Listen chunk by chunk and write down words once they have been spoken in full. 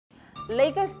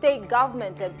Lagos State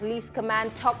Government and Police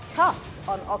Command talk tough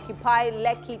on Occupy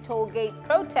Lekki tollgate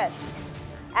protest.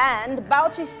 And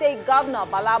Bauchi State Governor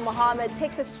Bala Mohammed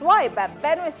takes a swipe at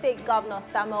Benue State Governor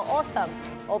Samuel Ortom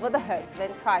over the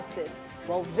herdsmen crisis.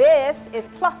 Well, this is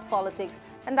Plus Politics,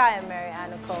 and I am Mary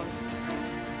Anna Cohn.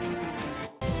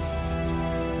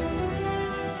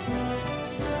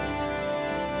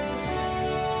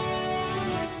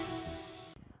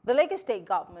 The Lagos State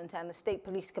Government and the State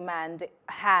Police Command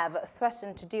have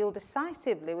threatened to deal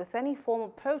decisively with any form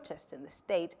of protest in the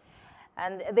state,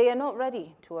 and they are not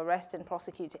ready to arrest and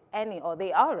prosecute any, or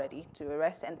they are ready to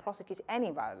arrest and prosecute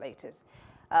any violators.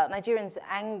 Nigerians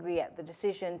angry at the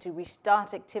decision to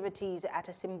restart activities at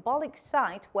a symbolic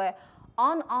site where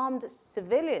unarmed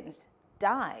civilians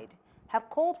died have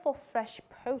called for fresh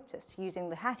protests using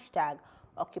the hashtag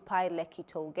Occupy Lekki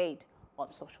Tollgate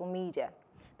on social media.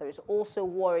 There is also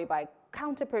worry by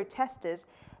counter-protesters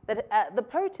that the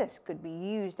protest could be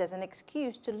used as an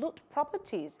excuse to loot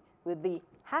properties, with the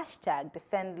hashtag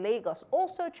Defend Lagos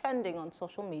also trending on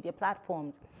social media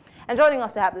platforms. And joining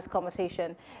us to have this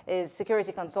conversation is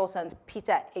security consultant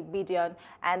Peter Eigbedion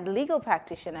and legal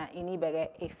practitioner Inibehe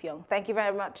Effiong. Thank you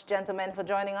very much, gentlemen, for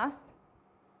joining us.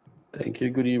 Thank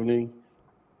you. Good evening.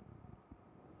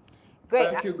 Great.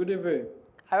 Thank you. Good evening.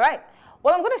 All right.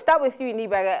 Well, I'm going to start with you,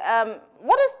 Inibehe.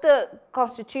 What does the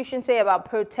Constitution say about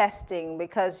protesting?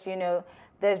 Because, you know,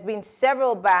 there's been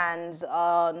several bans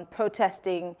on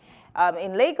protesting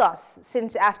in Lagos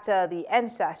since after the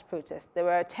NSAS protest. There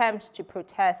were attempts to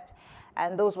protest,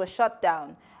 and those were shut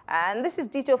down. And this is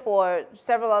detailed for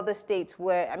several other states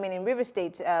where, I mean, in River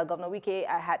State, Governor Wike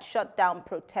had shut down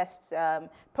protest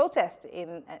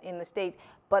in the state,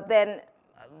 but then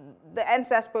the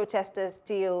NSAS protesters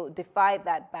still defied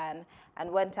that ban and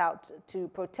went out to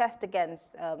protest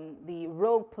against the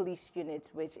rogue police unit,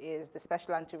 which is the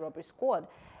Special Anti-Robbery Squad.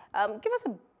 Give us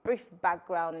a brief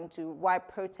background into why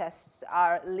protests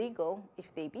are legal,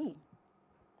 if they be.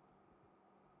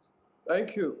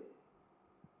 Thank you.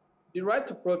 The right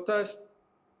to protest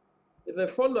is a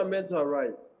fundamental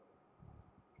right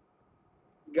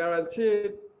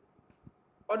guaranteed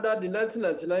under the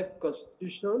 1999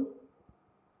 Constitution,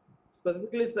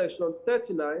 specifically Section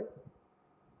 39,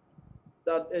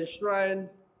 that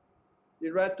enshrines the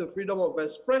right to freedom of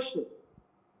expression,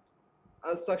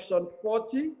 and Section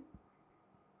 40,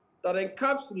 that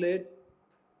encapsulates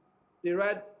the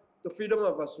right to freedom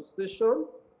of association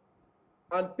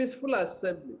and peaceful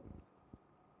assembly.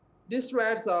 These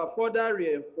rights are further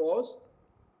reinforced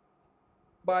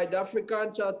by the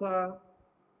African Charter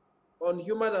on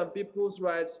Human and People's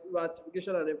Rights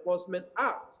Ratification and Enforcement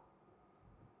Act,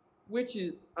 which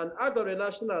is an act of the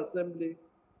National Assembly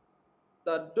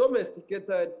that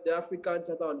domesticated the African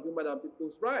Charter on Human and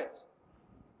People's Rights.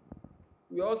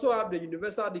 We also have the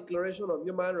Universal Declaration of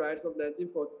Human Rights of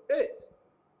 1948.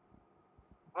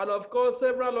 And of course,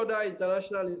 several other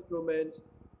international instruments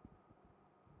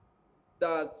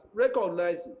that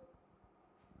recognizes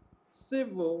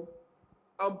civil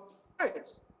and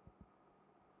rights.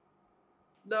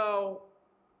 Now,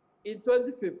 in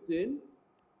 2015,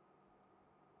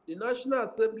 the National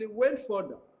Assembly went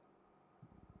further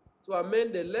to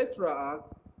amend the Electoral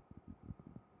Act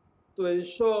to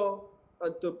ensure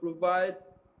and to provide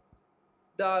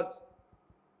that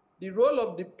the role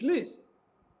of the police,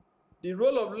 the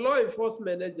role of law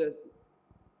enforcement agency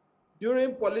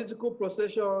during political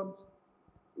processions,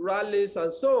 rallies,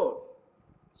 and so on,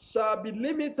 shall be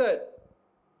limited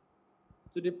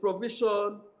to the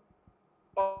provision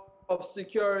of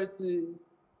security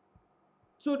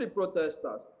to the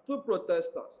protesters,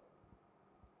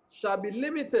 shall be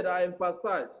limited, I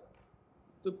emphasize,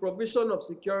 to provision of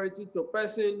security to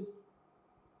persons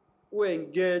who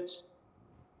engage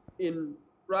in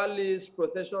rallies,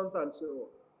 processions, and so on.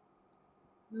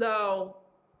 Now,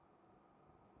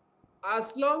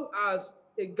 as long as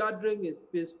a gathering is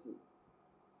peaceful,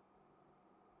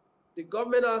 the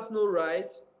government has no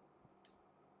right,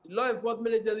 the law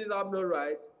enforcement agencies have no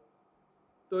right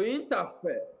to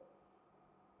interfere.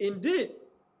 Indeed,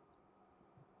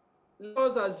 let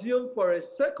us assume for a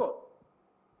second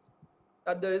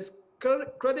that there is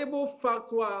credible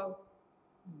factual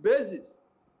basis,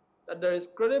 that there is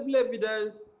credible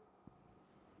evidence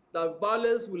that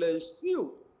violence will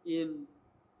ensue in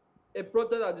a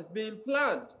protest that is being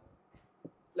planned,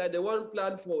 like the one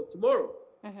planned for tomorrow.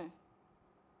 Mm-hmm.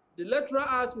 The Electoral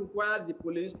Act requires the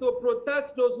police to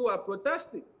protect those who are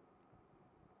protesting.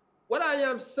 What I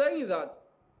am saying is that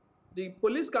the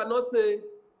police cannot say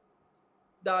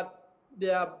that they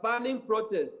are banning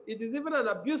protests. It is even an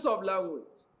abuse of language.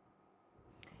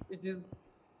 It is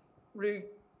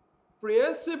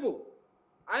reprehensible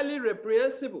highly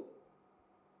reprehensible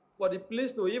for the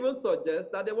police to even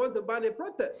suggest that they want to ban a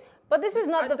protest. But this is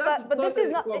not the first. But this is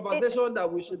not a conversation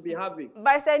that we should be having.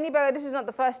 Barrister Inibehe, this is not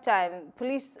the first time.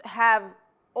 Police have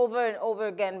over and over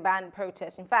again banned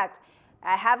protests. In fact,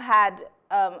 I have had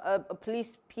a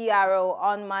police PRO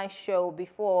on my show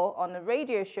before, on a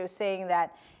radio show, saying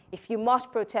that if you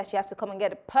must protest, you have to come and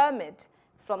get a permit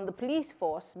from the police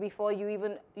force before you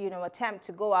even, attempt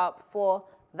to go out for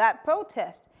that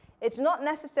protest. It's not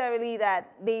necessarily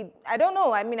that I don't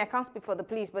know, I mean, I can't speak for the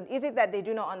police, but is it that they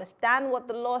do not understand what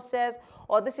the law says,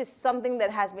 or this is something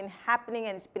that has been happening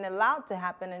and it's been allowed to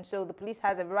happen, and so the police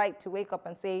has a right to wake up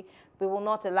and say, we will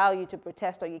not allow you to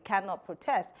protest, or you cannot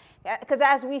protest? Because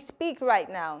as we speak right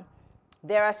now,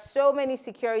 there are so many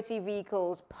security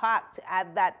vehicles parked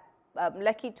at that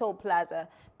Lekki Toll Plaza,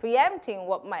 preempting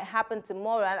what might happen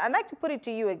tomorrow. And I'd like to put it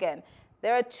to you again.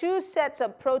 There are two sets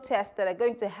of protests that are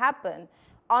going to happen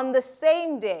on the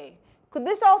same day. Could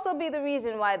this also be the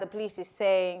reason why the police is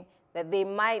saying that they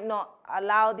might not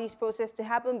allow these protests to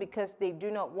happen because they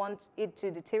do not want it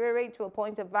to deteriorate to a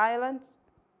point of violence?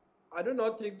 I do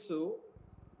not think so.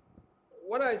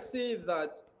 What I see is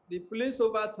that the police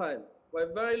over time, for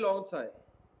a very long time,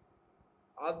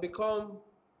 have become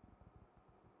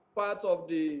part of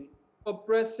the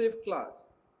oppressive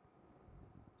class.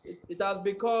 It has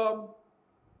become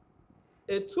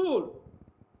a tool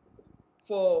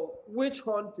for witch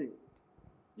hunting,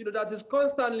 that is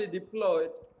constantly deployed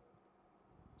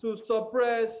to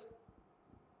suppress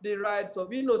the rights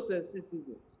of innocent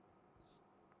citizens.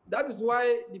 That is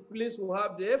why the police will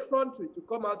have the effrontery to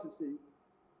come out to say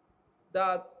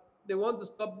that they want to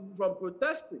stop people from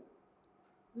protesting.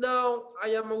 Now, I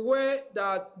am aware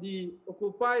that the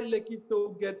Occupy Lekki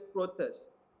Toll Gate protest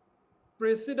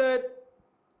preceded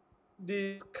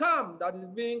the scam that is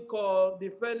being called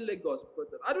Defend Lagos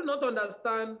protest. I do not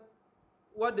understand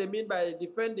what they mean by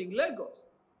defending Lagos.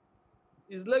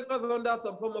 Is Lagos under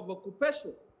some form of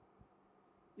occupation?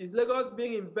 Is Lagos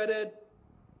being invaded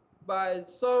by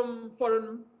some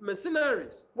foreign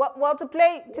mercenaries? Well, to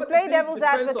play devil's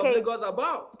advocate,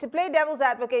 to play devil's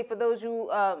advocate for those who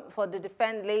for the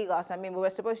Defend Lagos. I mean, we were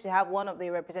supposed to have one of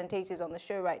their representatives on the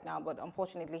show right now, but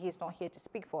unfortunately, he's not here to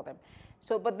speak for them.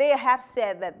 So, but they have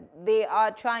said that they are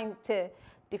trying to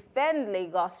defend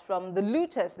Lagos from the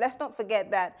looters. Let's not forget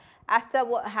that after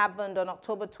what happened on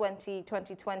October 20,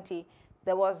 2020,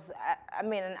 there was,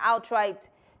 an outright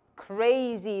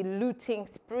crazy looting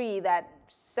spree that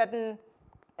certain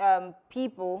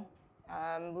people,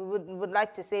 we would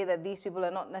like to say that these people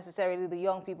are not necessarily the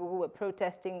young people who were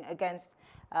protesting against,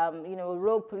 a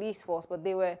rogue police force, but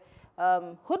they were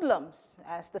hoodlums,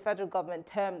 as the federal government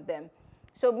termed them.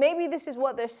 So maybe this is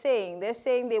what they're saying. They're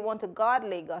saying they want to guard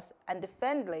Lagos and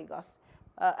defend Lagos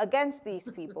against these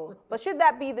people. But should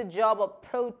that be the job of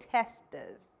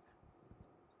protesters?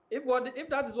 If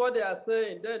that is what they are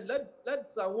saying, then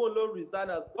let Sanwo-Olu resign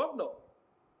as governor.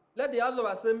 Let the House of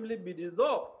Assembly be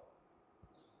dissolved.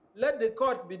 Let the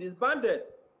courts be disbanded.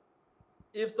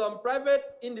 If some private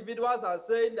individuals are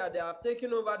saying that they have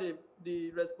taken over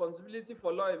the responsibility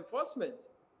for law enforcement,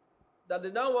 that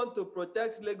they now want to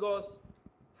protect Lagos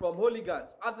from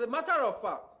hooligans. As a matter of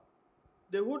fact,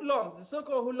 the hoodlums, the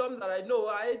so-called hoodlums that I know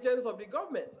are agents of the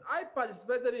government. I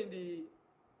participated in the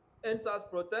NSAS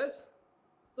protest.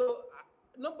 So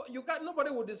nobody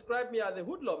would describe me as a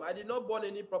hoodlum. I did not burn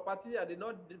any property. I did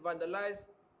not vandalize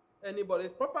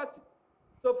anybody's property.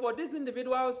 So for these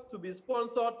individuals to be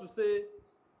sponsored to say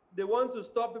they want to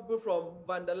stop people from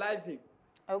vandalizing,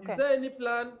 is there any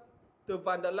plan to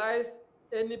vandalize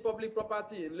any public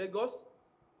property in Lagos?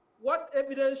 What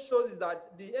evidence shows is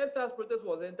that the NSAS protest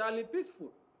was entirely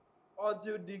peaceful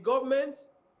until the government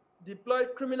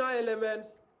deployed criminal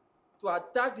elements to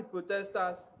attack the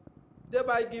protesters,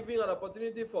 thereby giving an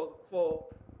opportunity for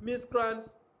miscreants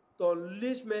to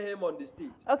unleash mayhem on the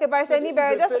state. Okay, Barrister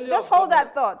Inibehe, just hold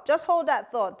that thought. Just hold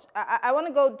that thought. I want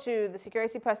to go to the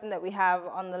security person that we have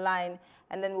on the line,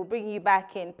 and then we'll bring you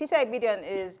back in. Peter Eigbedion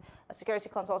is a security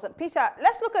consultant. Peter,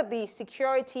 let's look at the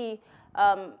security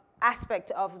aspect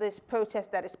of this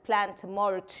protest that is planned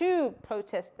tomorrow. Two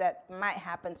protests that might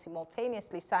happen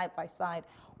simultaneously, side by side,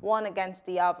 one against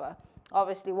the other.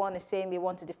 Obviously, one is saying they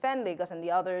want to defend Lagos, and the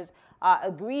others are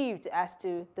aggrieved as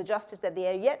to the justice that they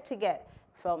are yet to get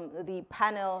from the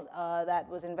panel that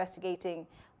was investigating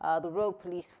the rogue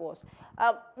police force.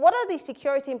 What are the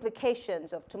security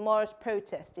implications of tomorrow's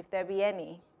protest, if there be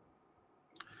any?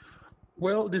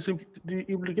 Well, the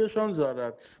implications are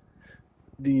that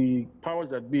the powers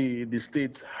that be in the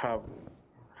states have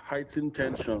heightened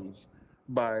tensions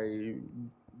by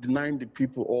denying the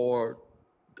people or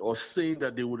saying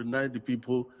that they will deny the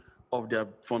people of their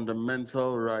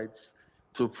fundamental rights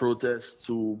to protest,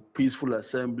 to peaceful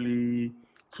assembly,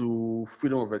 to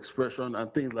freedom of expression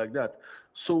and things like that.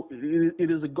 So it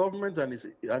is the government and his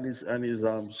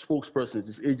spokesperson,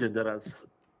 his agent, that has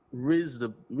raised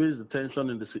the tension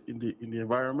in the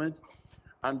environment,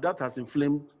 and that has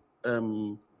inflamed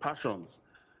passions.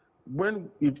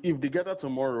 If they gather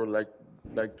tomorrow, like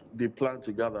they plan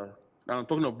to gather, and I'm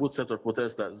talking of both sets of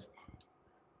protesters,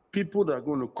 people that are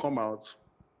going to come out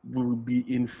will be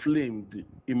inflamed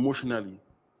emotionally.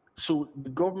 So the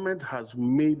government has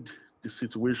made the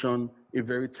situation a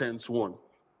very tense one.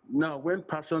 Now, when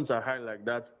passions are high like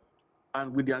that,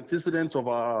 and with the antecedents of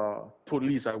our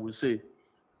police, I would say,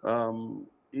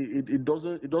 it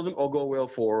doesn't augur well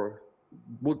for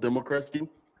both democracy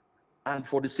and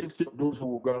for the safety of those who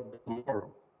will go out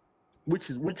tomorrow,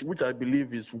 which I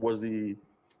believe was the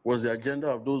agenda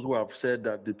of those who have said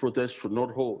that the protest should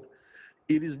not hold.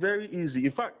 It is very easy.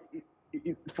 In fact,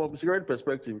 from a security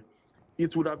perspective,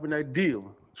 it would have been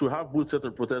ideal to have both sets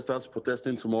of protesters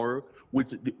protesting tomorrow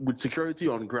with security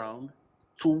on ground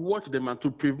to watch them and to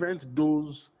prevent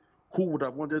those who would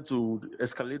have wanted to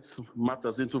escalate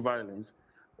matters into violence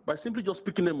by simply just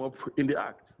picking them up in the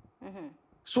act. Mm-hmm.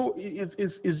 So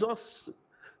it's just,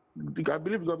 I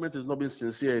believe the government is not being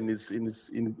sincere in its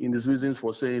reasons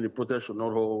for saying the protest should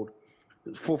not hold.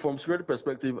 From security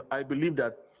perspective, I believe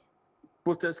that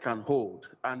protests can hold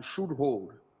and should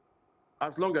hold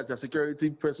as long as there are security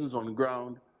presence on the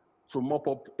ground to mop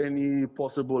up any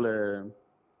possible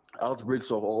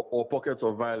outbreaks or pockets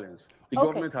of violence. The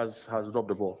government has dropped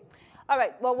the ball. All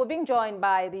right. Well, we're being joined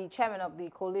by the chairman of the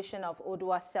Coalition of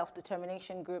Odua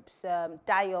Self-Determination Groups,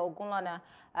 Dayo Ogunlona,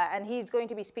 and he's going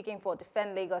to be speaking for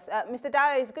Defend Lagos. Mr.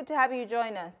 Dayo, it's good to have you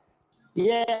join us.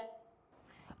 Yeah.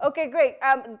 Okay, great.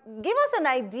 Give us an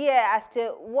idea as to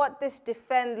what this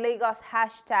Defend Lagos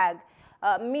hashtag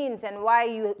means and why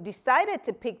you decided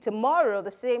to pick tomorrow,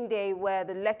 the same day where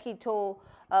the Lekki toll,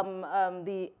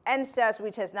 the NSAS,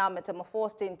 which has now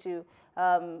metamorphosed into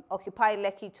Occupy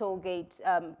Lekki toll gate,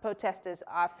 protesters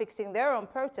are fixing their own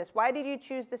protest. Why did you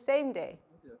choose the same day?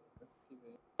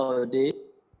 Day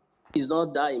is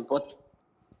not that important.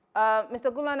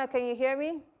 Mr. Gulana, can you hear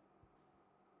me?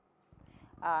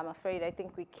 I'm afraid I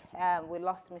think we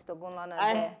lost Mr. Gulana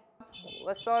there.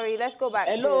 Well, sorry, let's go back.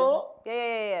 Hello?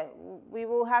 Yeah. We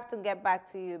will have to get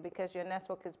back to you because your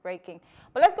network is breaking.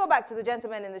 But let's go back to the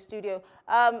gentleman in the studio.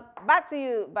 Back to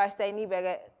you, Barrister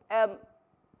Inibehe.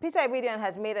 Peter Eigbedion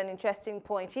has made an interesting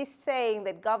point. He's saying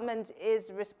that government is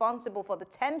responsible for the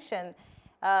tension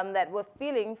that we're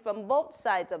feeling from both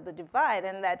sides of the divide,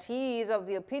 and that he is of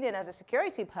the opinion as a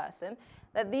security person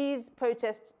that these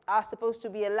protests are supposed to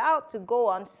be allowed to go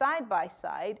on side by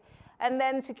side, and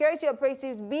then security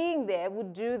operatives being there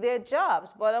would do their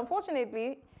jobs. But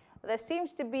unfortunately, there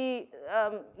seems to be,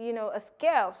 a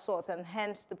scare of sorts, and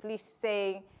hence the police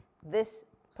saying this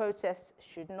protest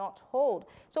should not hold.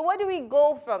 So where do we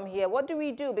go from here? What do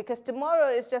we do? Because tomorrow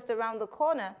is just around the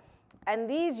corner, and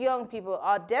these young people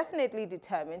are definitely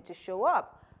determined to show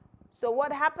up. So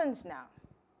what happens now?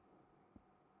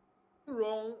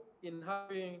 Wrong in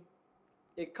having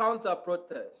a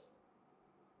counter-protest.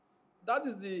 That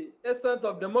is the essence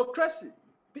of democracy.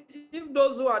 If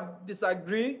those who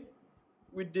disagree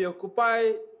with the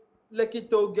Occupy Lekki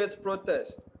toll gate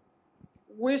protest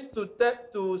wish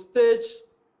to stage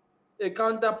a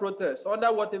counter-protest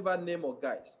under whatever name or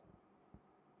guise,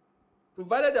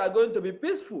 provided they are going to be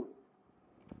peaceful,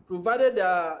 provided they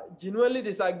are genuinely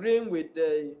disagreeing with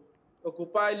the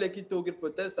Occupy Lekki toll gate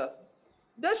protesters,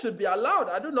 they should be allowed.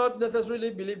 I do not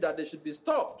necessarily believe that they should be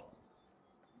stopped.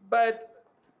 But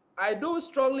I do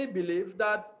strongly believe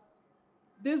that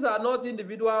these are not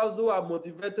individuals who are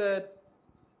motivated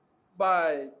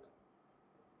by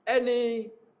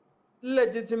any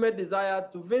legitimate desire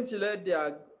to ventilate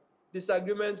their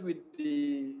disagreement with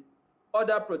the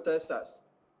other protesters.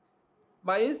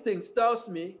 My instinct tells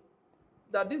me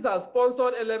that these are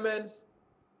sponsored elements,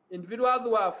 individuals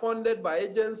who are funded by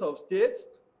agents of state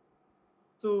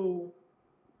to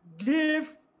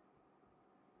give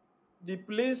the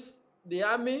police, the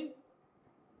army,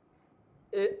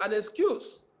 an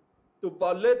excuse to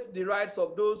violate the rights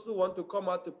of those who want to come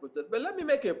out to protest. But let me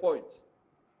make a point.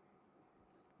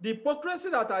 The hypocrisy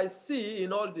that I see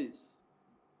in all this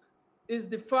is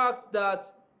the fact that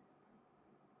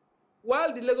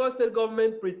while the Lagos state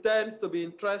government pretends to be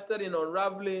interested in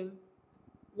unraveling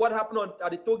what happened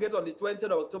at the toll gate on the 20th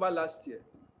of October last year,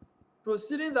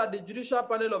 proceeding that the Judicial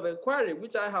Panel of Inquiry,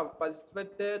 which I have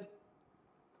participated,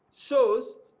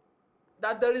 shows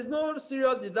that there is no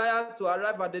serious desire to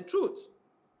arrive at the truth.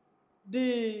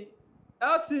 The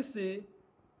LCC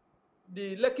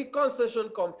the Lekki Concession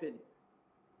Company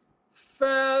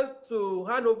failed to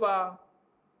hand over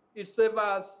its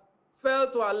servers,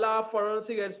 failed to allow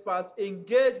forensic experts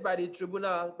engaged by the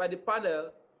tribunal, by the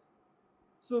panel,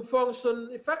 to function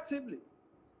effectively.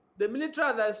 The military,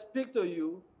 as I speak to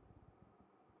you,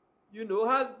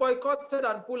 has boycotted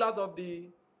and pulled out of the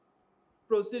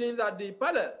proceedings at the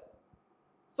panel.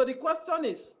 So the question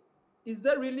is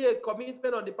there really a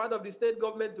commitment on the part of the state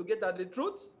government to get at the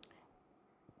truth?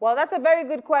 Well, that's a very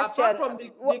good question. Apart from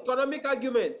the economic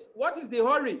argument, what is the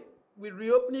hurry with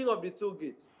reopening of the toll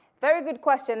gates? Very good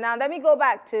question. Now, let me go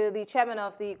back to the chairman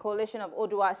of the Coalition of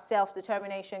Odua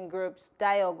Self-Determination Groups,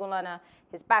 Dayo Ogunlana.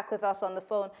 He's back with us on the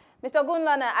phone. Mr.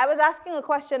 Ogunlana, I was asking a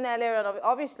question earlier, and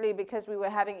obviously because we were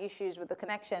having issues with the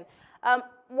connection.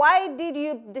 Why did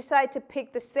you decide to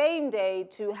pick the same day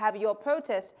to have your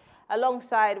protest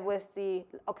alongside with the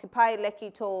Occupy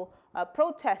Lekki Toll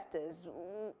protesters?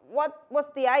 What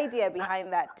was the idea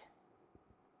behind that?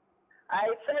 I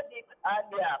said it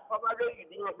earlier, probably you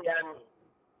didn't hear me.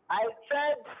 I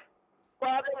said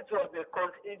probably it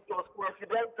was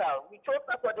coincidental. We chose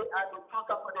Saturday and we chose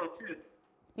Saturday too.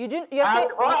 You're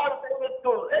saying... What I'm saying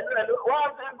to is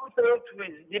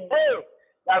the day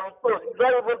that we chose is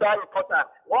very, very important.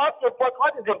 What is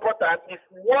important is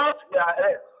what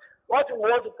we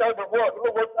want to tell the world,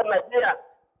 what we want to tell Nigeria.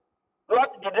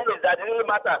 What the day is that it really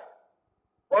matters.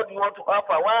 What do you want to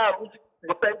offer? Why are we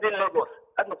defending Lagos?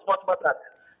 That is what matters.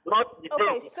 Not the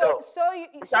day itself. So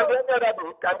you're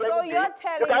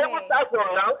telling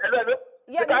me...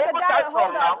 Yeah, Mr. Dayo,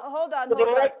 hold on. For the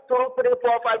next 2, 3,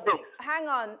 4, 5 days. Hang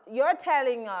on. You're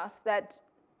telling us that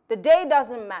the day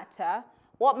doesn't matter.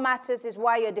 What matters is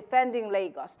why you're defending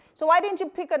Lagos. So why didn't you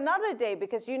pick another day?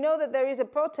 Because you know that there is a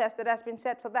protest that has been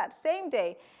set for that same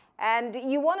day. And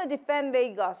you want to defend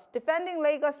Lagos. Defending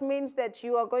Lagos means that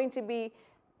you are going to be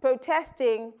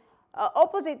protesting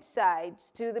opposite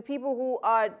sides to the people who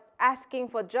are asking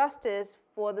for justice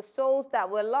for the souls that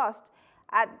were lost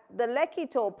at the Lekki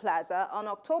Toll Plaza on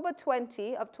October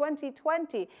 20 of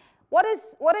 2020. What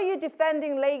are you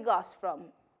defending Lagos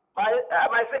from? My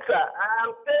sister,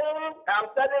 I'm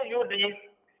telling you this,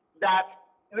 that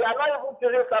we are not even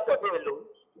doing Saturday alone.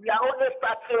 We are only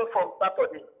starting from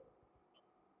Saturday.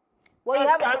 Well, it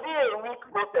can be a week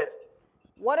protest.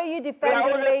 What are you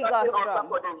defending Lagos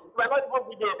from? We are not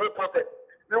even doing a day protest.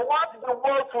 We want the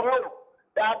world to know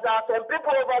that there are some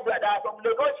people over there, there are some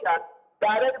Lagosians that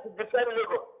are ready to defend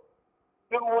Lagos.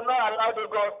 We will not allow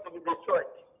Lagos to be destroyed.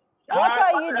 What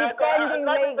are you defending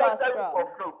Lagos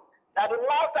from? That the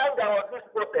last time there was this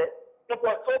protest, it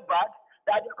was so bad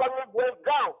that the economy went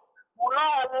down. We will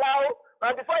not allow,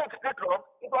 and before it picked up,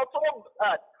 it was so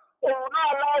bad. So we will not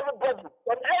allow anybody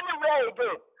from anywhere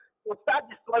again to start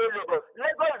destroying Lagos.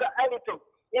 Lagos is anything.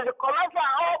 It's a collection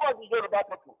of all the Yoruba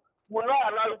people. We will not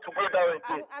allow it to go down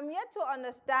again. I'm yet to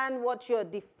understand what you're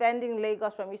defending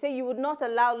Lagos from. You say you would not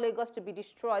allow Lagos to be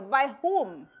destroyed. By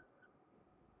whom?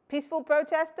 Peaceful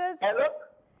protesters? Hello?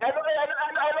 You are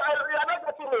not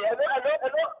getting me.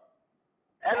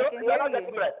 Hello? You are not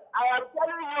getting me. I am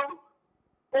telling you,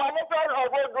 the coalition of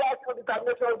Odua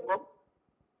Determination Group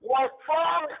was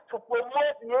formed to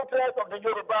promote the interests of the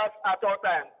Yorubas at all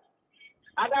times.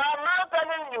 And I am now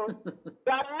telling you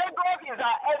that Lagos is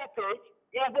our heritage,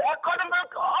 is the economic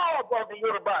hub of the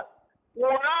Yorubas. We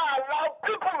will not allow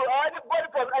people or anybody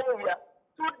from anywhere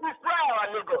to destroy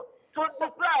our Lagos, to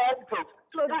destroy our heritage,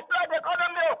 to destroy the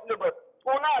economy of Lagos. We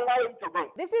will not allow it to be.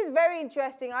 This is very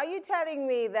interesting. Are you telling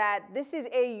me that this is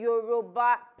a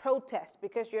Yoruba protest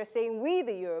because you're saying we,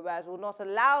 the Yorubas, will not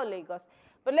allow Lagos?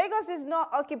 But Lagos is not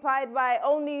occupied by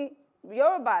only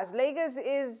Yorubas. Lagos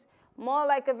is more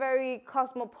like a very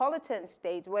cosmopolitan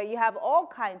state where you have all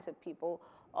kinds of people,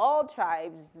 all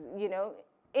tribes,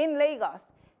 in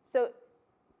Lagos. So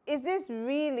is this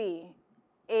really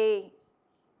a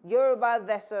Yoruba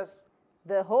versus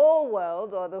the whole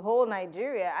world or the whole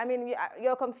Nigeria? I mean,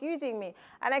 you're confusing me.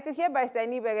 And I could hear Barrister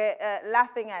Inibehe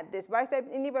laughing at this. Barrister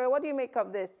Inibehe, what do you make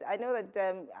of this? I know that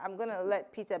I'm going to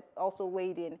let Peter also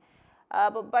wade in.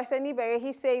 But Barrister Inibehe,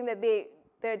 he's saying that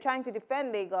they're trying to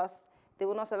defend Lagos. They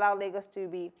will not allow Lagos to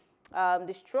be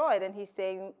destroyed. And he's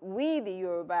saying, we, the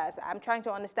Yorubas. I'm trying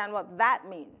to understand what that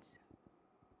means.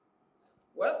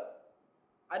 Well,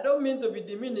 I don't mean to be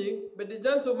demeaning, but the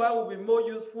gentleman will be more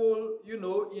useful,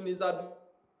 in his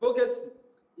advocacy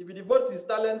if he devotes his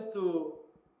talents to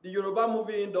the Yoruba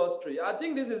movie industry. I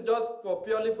think this is just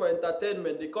purely for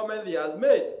entertainment, the comment he has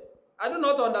made. I do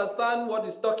not understand what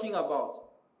he's talking about.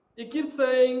 He keeps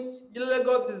saying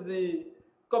Lagos is the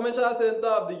commercial center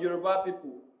of the Yoruba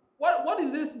people. What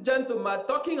is this gentleman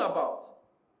talking about?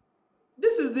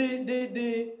 This is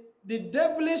the the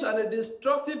devilish and the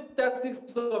destructive tactics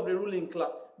of the ruling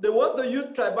class. They want to use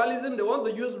tribalism, they want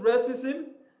to use racism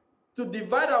to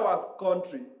divide our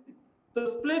country, to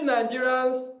split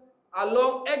Nigerians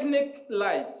along ethnic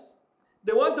lines.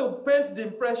 They want to paint the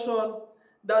impression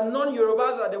that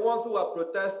non-Yorubas are the ones who are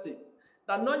protesting,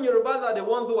 that non-Yorubas are the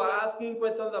ones who are asking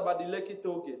questions about the Lekki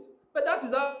toll gate. But that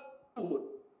is good.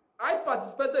 I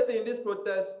participated in this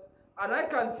protest, and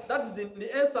that is in the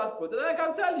NSAS protest, and I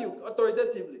can tell you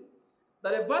authoritatively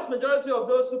that a vast majority of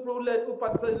those who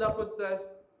participated in that protest,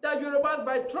 they are Yorubas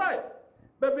by tribe.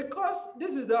 But because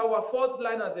this is our fourth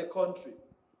line as a country,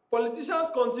 politicians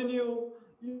continue,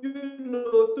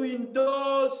 to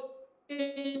indulge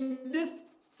in this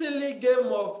silly game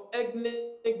of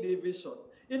ethnic division,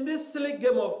 in this silly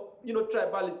game of,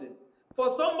 tribalism. For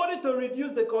somebody to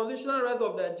reduce the constitutional rights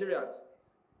of Nigerians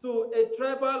to a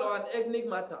tribal or an ethnic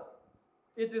matter,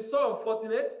 it is so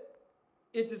unfortunate,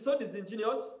 it is so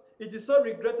disingenuous, it is so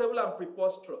regrettable and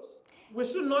preposterous. We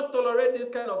should not tolerate this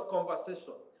kind of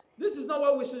conversation. This is not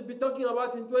what we should be talking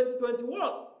about in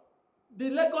 2021. The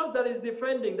Lagos that is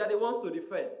defending, that he wants to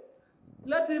defend,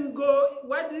 let him go.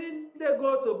 Why didn't they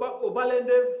go to Obalende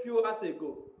a few hours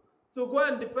ago to go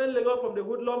and defend Lagos from the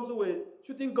hoodlums who were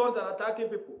shooting guns and attacking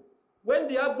people? When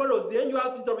the Agboros, the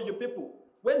NURTW people,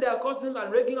 when they are causing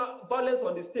and wreaking violence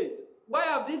on the state, why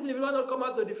have these individuals not come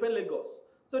out to defend Lagos?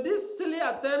 So these silly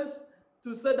attempts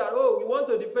to say that, oh, we want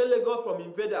to defend Lagos from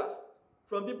invaders,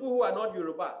 from people who are not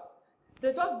Yorubas,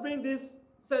 they just bring this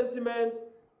sentiment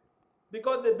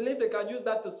because they believe they can use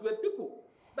that to sway people.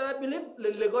 But I believe the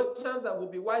Lagosians will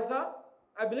be wiser.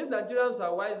 I believe Nigerians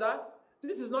are wiser.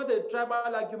 This is not a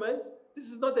tribal argument.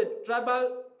 This is not a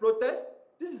tribal protest.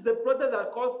 This is a protest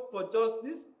that calls for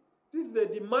justice. This is a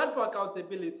demand for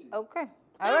accountability. Okay.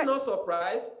 I'm not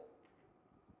surprised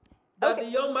that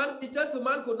the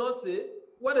gentleman could not say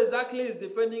what exactly is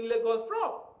defending Lagos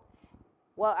from.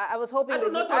 Well, I was hoping I do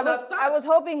not understand. I was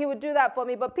hoping he would do that for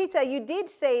me. But Peter, you did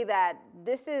say that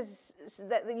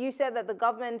you said that the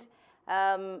government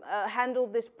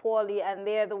handled this poorly, and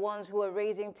they're the ones who are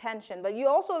raising tension. But you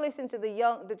also listened to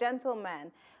the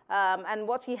gentleman and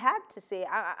what he had to say.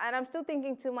 And I'm still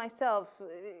thinking to myself,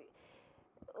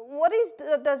 what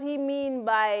does he mean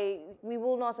by we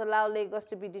will not allow Lagos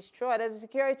to be destroyed? As a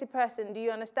security person, do you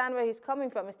understand where he's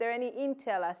coming from? Is there any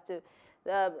intel as to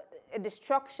a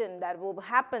destruction that will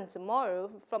happen tomorrow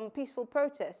from a peaceful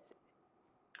protest?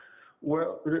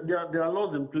 Well, there are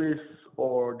laws in place,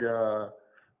 or there are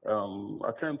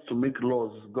attempts to make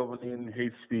laws governing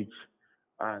hate speech.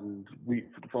 And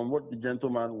from what the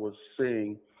gentleman was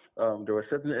saying, there were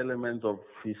certain elements of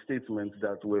his statements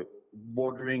that were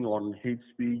bordering on hate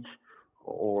speech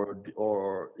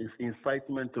or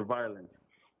incitement to violence.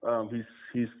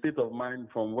 His state of mind,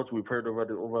 from what we've heard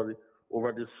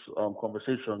over this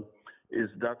conversation, is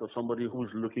that of somebody who's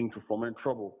looking to foment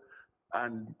trouble.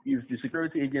 And if the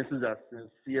security agencies are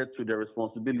sincere to their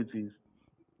responsibilities,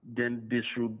 then they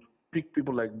should pick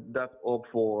people like that up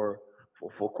for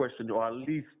questioning, or at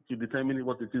least to determine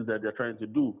what it is that they're trying to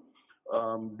do.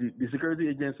 The security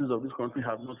agencies of this country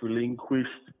have not relinquished,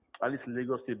 at least in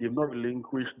Lagos State, they've not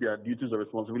relinquished their duties or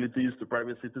responsibilities to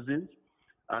private citizens.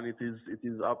 And it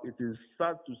is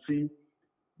sad to see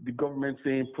the government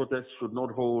saying protests should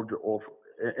not hold, or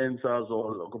NSAS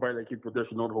or Occupy Lekki protests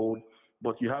should not hold.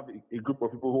 But you have a group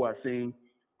of people who are saying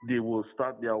they will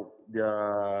start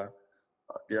their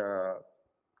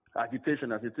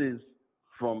agitation, as it is,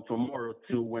 from tomorrow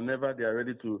till whenever they are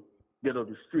ready to get off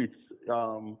the streets.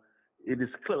 It is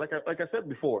clear, like I said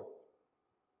before,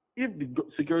 if the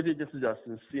security agencies are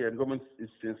sincere and the government is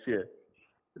sincere,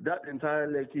 that entire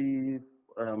Lekki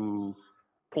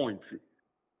point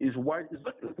is wide. It's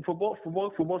like a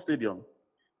football stadium.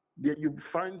 You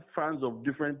find fans of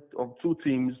two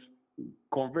teams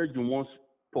converge in one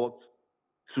spot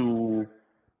to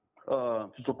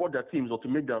support their teams or to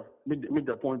make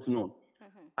their points known.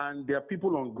 Mm-hmm. And there are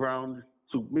people on ground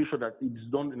to make sure that it's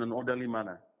done in an orderly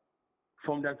manner.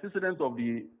 From the antecedents of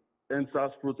the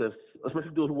NSAS protests,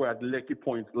 especially those who were at the Lekki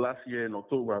point last year in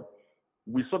October,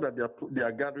 we saw that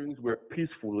their gatherings were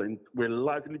peaceful and were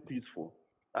largely peaceful.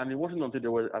 And it wasn't until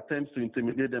there were attempts to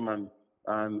intimidate them and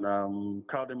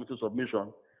cow them into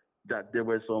submission that there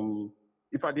were some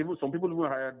people even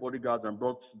hired bodyguards and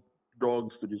brought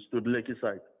dogs to the Lekki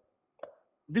site.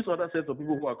 This other set of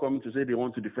people who are coming to say they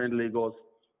want to defend Lagos,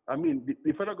 I mean,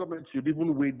 the federal government should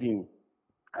even wade in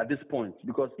at this point,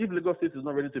 because if Lagos State is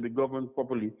not ready to be governed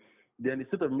properly, then the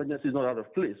state of emergency is not out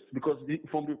of place. Because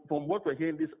from what we're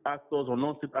hearing, these actors or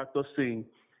non-state actors saying,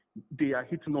 they are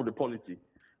hitting on the polity.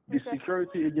 The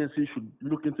security agency should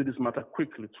look into this matter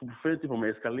quickly to prevent it from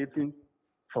escalating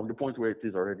from the point where it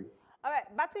is already. All right,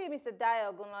 back to you, Mr.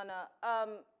 Dayo Gunlana.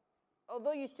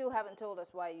 Although you still haven't told us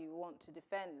why you want to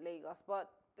defend Lagos, but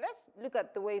let's look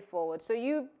at the way forward. So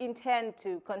you intend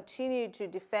to continue to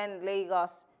defend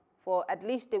Lagos for at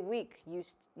least a week, you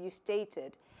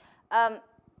stated.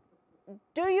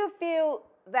 Do you feel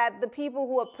that the people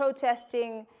who are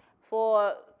protesting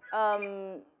for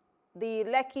the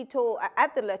Lekki toll,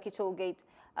 at the Lekki toll gate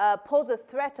pose a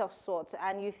threat of sorts,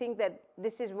 and you think that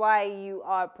this is why you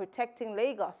are protecting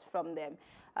Lagos from them?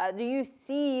 Do you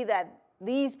see that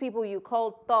these people you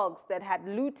called thugs that had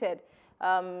looted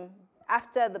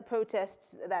after the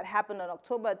protests that happened on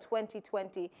October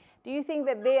 2020, do you think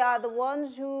that they are the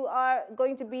ones who are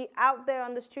going to be out there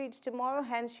on the streets tomorrow,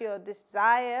 hence your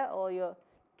desire or your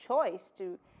choice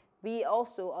to be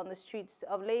also on the streets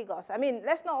of Lagos? I mean,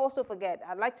 let's not also forget,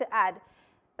 I'd like to add,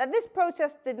 that this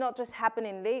protest did not just happen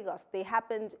in Lagos, they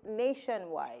happened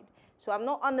nationwide. So I'm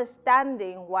not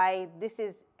understanding why this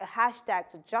is a hashtag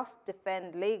to just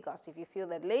defend Lagos if you feel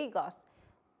that Lagos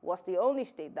was the only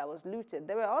state that was looted.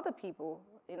 There were other people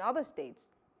in other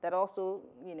states that also,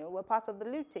 you know, were part of the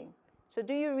looting. So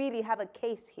do you really have a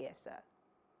case here, sir?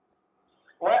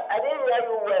 Well, I didn't hear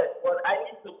you well, but I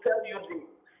need to tell you this.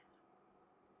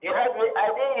 You heard me? I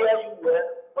didn't hear you well,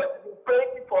 but it's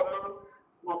crazy for me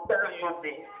to tell you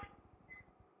this.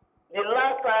 The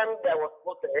last time there was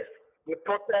protest, the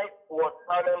protest was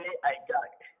thoroughly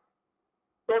hijacked.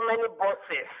 So many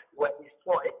buses were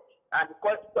destroyed, and the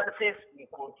consequences we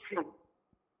could see.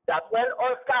 That when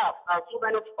all staff and so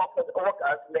many workers were going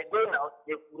out, they could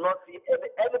not see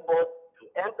any bus to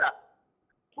enter.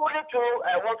 Truly true,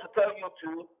 I want to tell you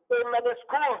too, so many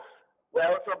schools were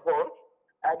also burned.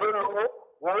 I don't know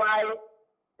why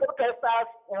protesters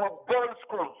would burn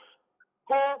schools,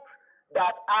 schools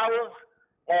that house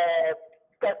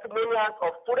testimonials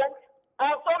of students,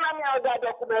 and so many other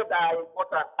documents that are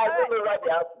important. I don't know why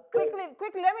they have to.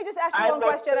 Quickly, let me just ask you one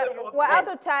question. We're out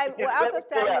of time. We're out of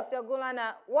time, Mr.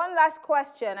 Gunlana. One last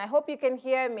question. I hope you can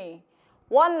hear me.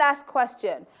 One last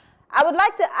question. I would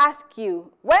like to ask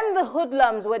you, when the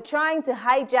hoodlums were trying to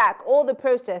hijack all the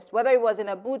protests, whether it was in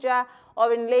Abuja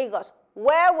or in Lagos,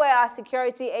 where were our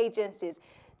security agencies?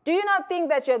 Do you not think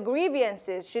that your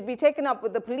grievances should be taken up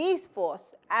with the police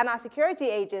force and our security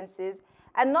agencies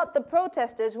and not the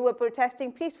protesters who were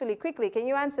protesting peacefully? Quickly, can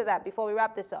you answer that before we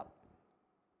wrap this up?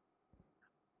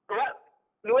 Well,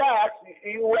 you were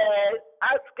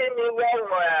asking me where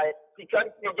were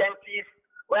security agencies,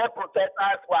 where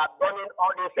protesters were burning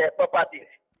all these properties.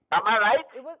 Am I right?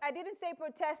 I didn't say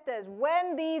protesters.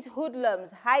 When these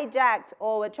hoodlums hijacked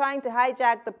or were trying to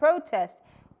hijack the protest,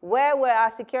 where were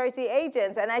our security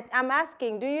agents? And I'm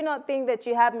asking, do you not think that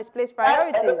you have misplaced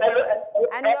priorities?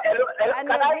 And your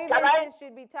grievances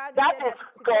should be targeted at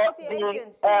security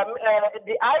agencies.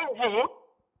 The IG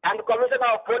and the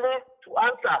Commissioner of Police to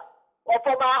answer. But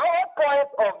from our own point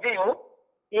of view,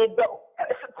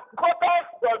 protest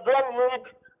does not need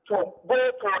to go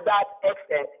to that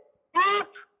extent.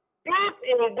 If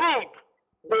indeed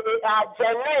they are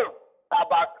genuine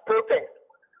about protest,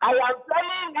 I am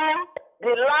telling you, the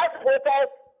last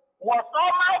protest was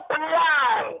all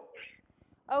planned.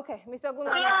 Okay, Mr.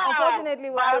 Gunlana, unfortunately,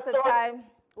 we're out of time.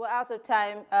 We're out of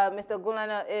time. Mr.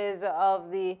 Gunlana is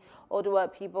of the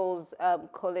Oduwa People's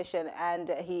Coalition, and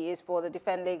he is for the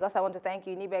Defend Lagos. I want to thank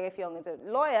you. Inibehe Effiong is a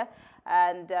lawyer,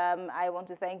 and I want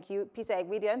to thank you. Peter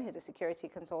Eigbedion, he's a security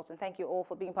consultant. Thank you all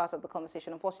for being part of the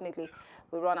conversation. Unfortunately,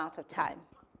 we run out of time.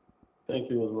 Thank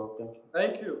you as well. Thank you.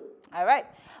 Thank you. All right.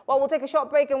 Well, we'll take a short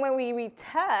break, and when we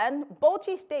return,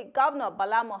 Bauchi State Governor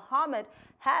Bala Mohammed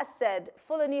has said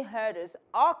Fulani herders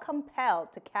are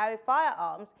compelled to carry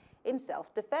firearms in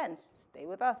self-defense. Stay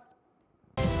with us.